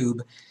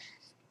YouTube,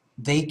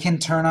 they can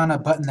turn on a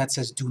button that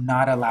says do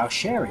not allow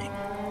sharing,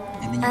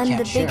 and then you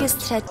can't share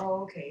it.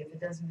 oh, okay, if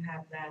it doesn't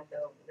have that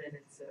though, then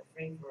it's a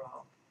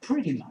free-for-all.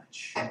 Pretty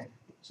much.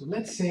 So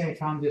let's say I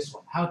found this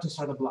one, how to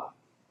start a blog.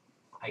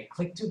 I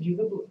click to view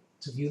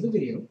the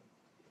video,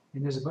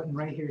 and there's a button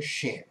right here,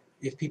 share.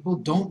 If people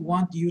don't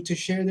want you to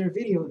share their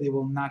video, they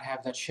will not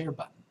have that share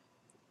button.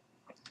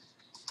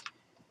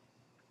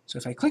 So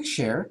if I click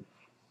share,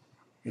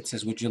 it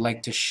says, would you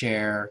like to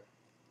share,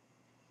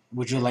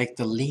 would you like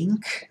the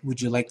link?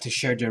 Would you like to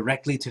share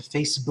directly to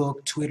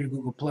Facebook, Twitter,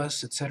 Google+,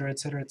 etc.,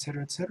 etc.,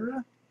 etc.,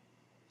 etc.?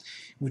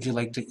 Would you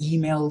like to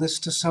email this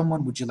to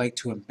someone? Would you like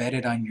to embed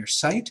it on your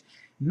site?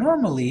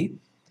 Normally,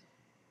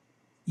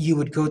 you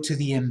would go to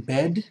the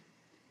embed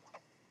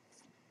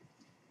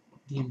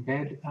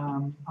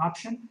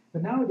option,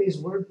 but nowadays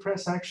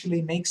WordPress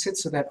actually makes it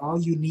so that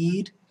all you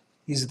need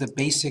is the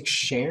basic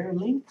share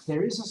link.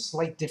 There is a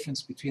slight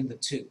difference between the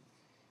two.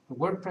 But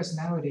WordPress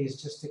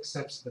nowadays just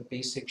accepts the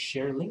basic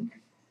share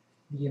link.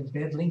 The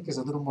embed link is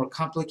a little more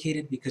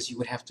complicated because you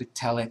would have to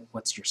tell it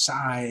what's your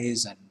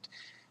size and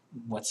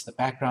what's the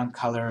background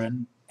color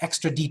and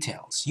extra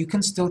details. You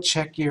can still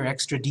check your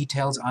extra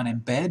details on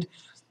embed,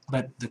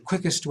 but the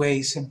quickest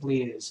way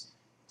simply is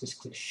just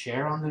click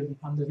share on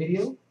the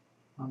video,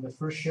 on the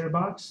first share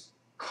box,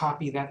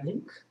 copy that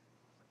link,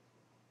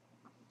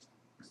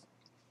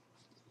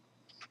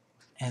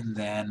 and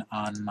then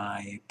on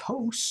my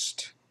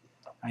post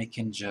I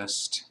can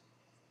just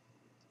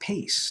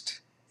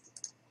paste.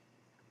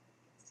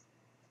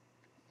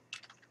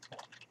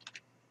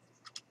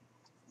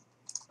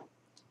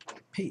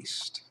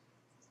 Paste.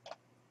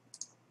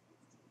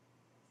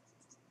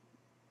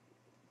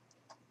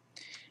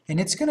 And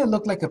it's going to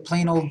look like a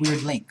plain old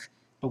weird link,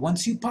 but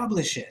once you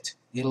publish it,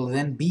 it'll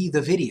then be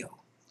the video.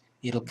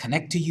 It'll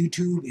connect to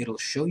YouTube, it'll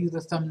show you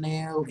the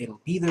thumbnail,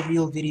 it'll be the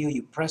real video.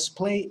 You press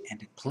play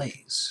and it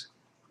plays.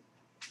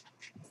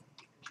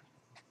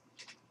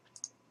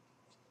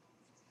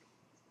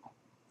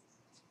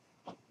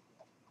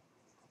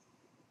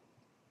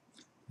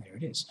 There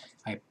it is.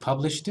 I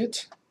published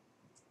it,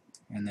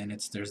 and then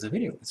there's the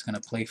video. It's going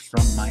to play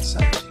from my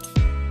site.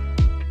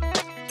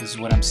 This is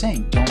what I'm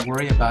saying. Don't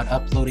worry about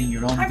uploading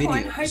your own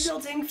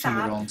videos to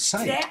your own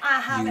site. Today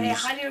I have a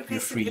highly Use your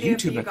requested free video for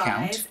YouTube you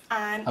account, guys,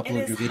 and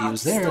upload it your is how videos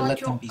to there, start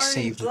let your them be own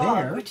saved blog,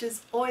 there, which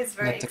is always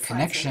very let the exciting.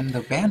 connection, the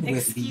bandwidth be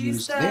Excuse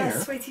used the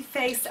there, sweaty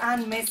face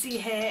and messy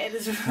hair. It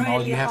is really and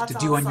all you have hot to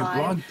do on your outside,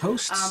 blog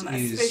posts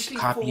is especially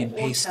copy for and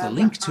paste the autumn.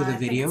 link to I the think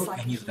video, it's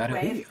like and you've got a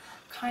heat wave video.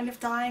 kind of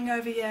dying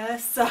over here,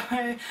 so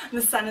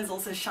the sun is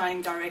also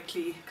shining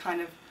directly kind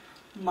of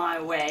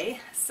my way.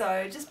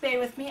 So just bear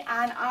with me,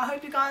 and I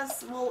hope you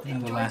guys will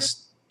And enjoy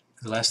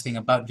the last thing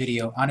about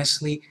video,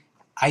 honestly,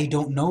 I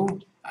don't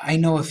know. I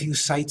know a few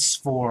sites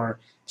for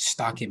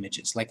stock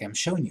images, like I'm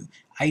showing you.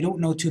 I don't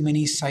know too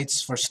many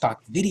sites for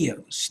stock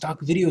videos. Stock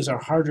videos are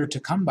harder to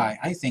come by,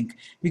 I think,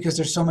 because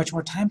they're so much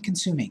more time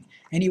consuming.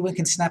 Anyone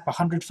can snap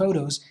 100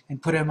 photos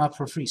and put them up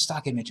for free,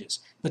 stock images.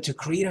 But to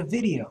create a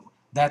video,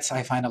 that's,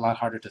 I find, a lot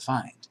harder to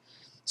find.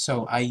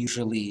 So I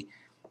usually,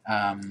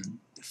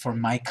 for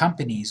my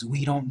companies,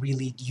 we don't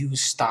really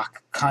use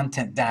stock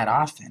content that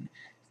often.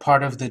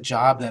 part of the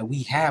job that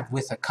we have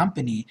with a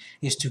company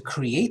is to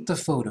create the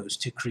photos,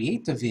 to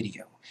create the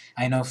video.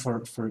 I know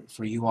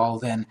for you all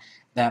then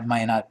that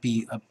might not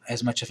be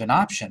as much of an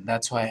option.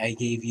 That's why I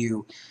gave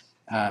you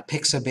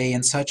Pixabay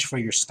and such for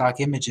your stock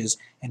images,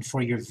 and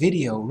for your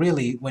video,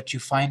 really what you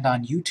find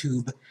on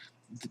YouTube,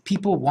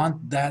 people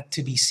want that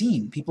to be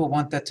seen. People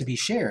want that to be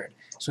shared.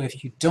 So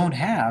if you don't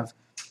have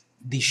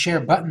the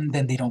share button,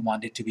 then they don't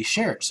want it to be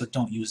shared, so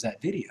don't use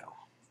that video.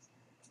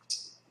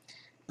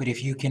 But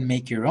if you can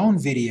make your own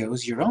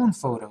videos, your own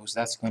photos,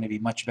 that's going to be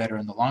much better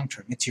in the long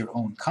term. It's your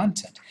own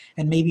content.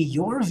 And maybe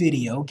your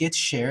video gets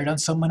shared on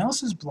someone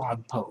else's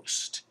blog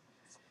post.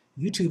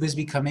 YouTube is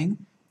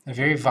becoming a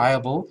very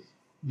viable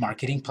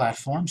marketing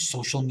platform,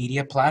 social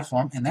media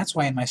platform, and that's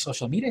why in my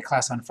social media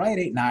class on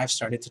Friday, now I've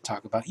started to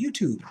talk about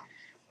YouTube.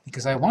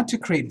 Because I want to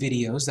create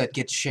videos that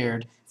get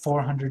shared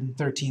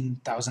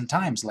 413,000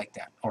 times like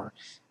that, or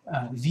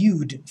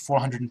viewed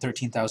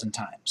 413,000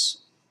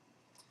 times.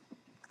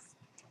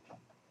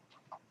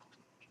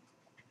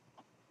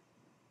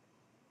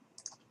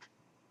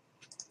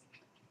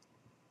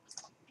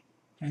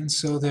 And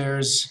so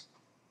there's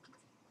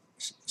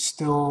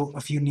still a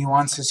few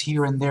nuances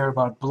here and there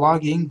about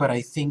blogging, but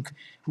I think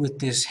with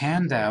this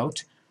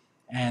handout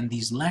and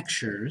these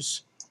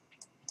lectures,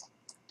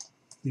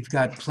 we've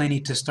got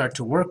plenty to start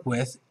to work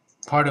with.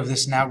 Part of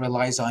this now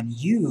relies on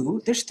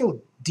you. There's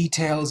still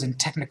details and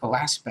technical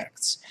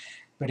aspects,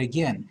 but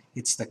again,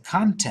 it's the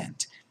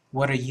content.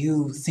 What are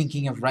you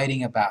thinking of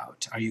writing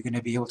about? Are you going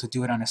to be able to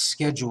do it on a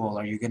schedule?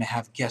 Are you going to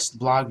have guest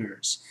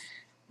bloggers?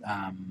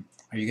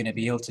 Are you going to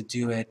be able to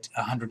do it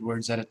 100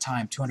 words at a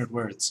time, 200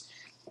 words?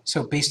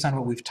 So based on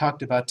what we've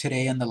talked about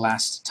today and the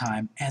last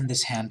time and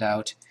this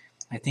handout,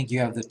 I think you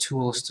have the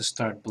tools to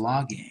start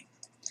blogging.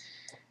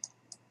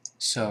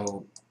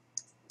 So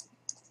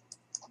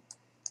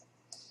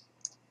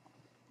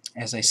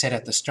as I said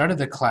at the start of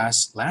the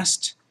class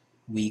last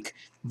week,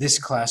 this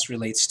class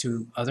relates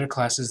to other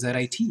classes that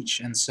I teach.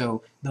 And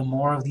so the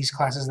more of these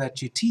classes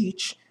that you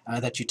teach,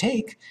 that you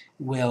take,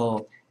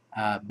 will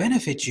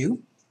benefit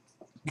you,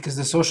 because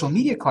the social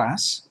media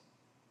class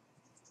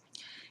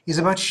is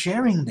about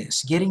sharing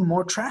this, getting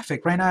more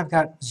traffic. Right now I've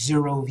got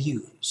 0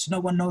 views. No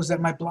one knows that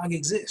my blog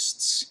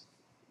exists.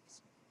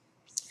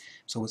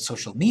 So with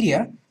social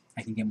media,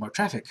 I can get more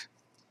traffic.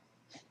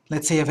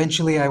 Let's say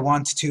eventually I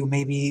want to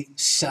maybe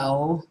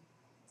sell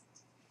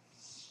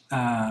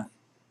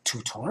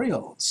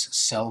tutorials,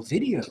 sell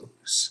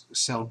videos,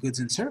 sell goods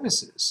and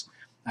services.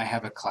 I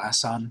have a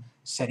class on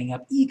setting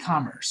up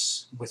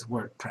e-commerce with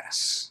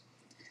WordPress.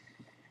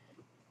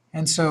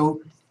 And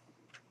so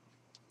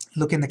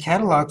look in the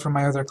catalog for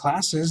my other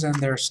classes, and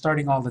they're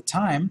starting all the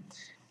time.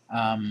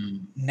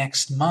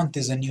 Next month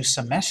is a new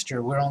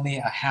semester. We're only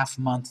a half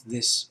month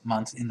this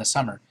month in the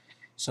summer.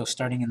 So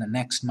starting in the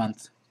next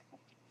month,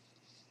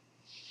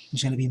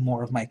 there's going to be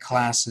more of my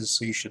classes,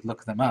 so you should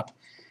look them up.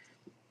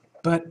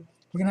 But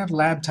we're going to have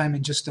lab time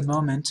in just a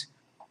moment.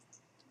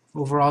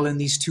 Overall, in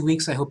these 2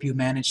 weeks, I hope you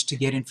managed to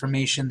get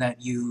information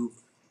that you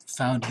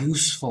found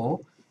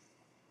useful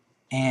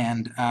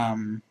and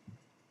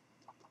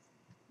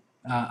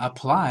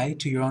apply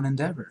to your own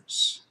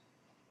endeavors.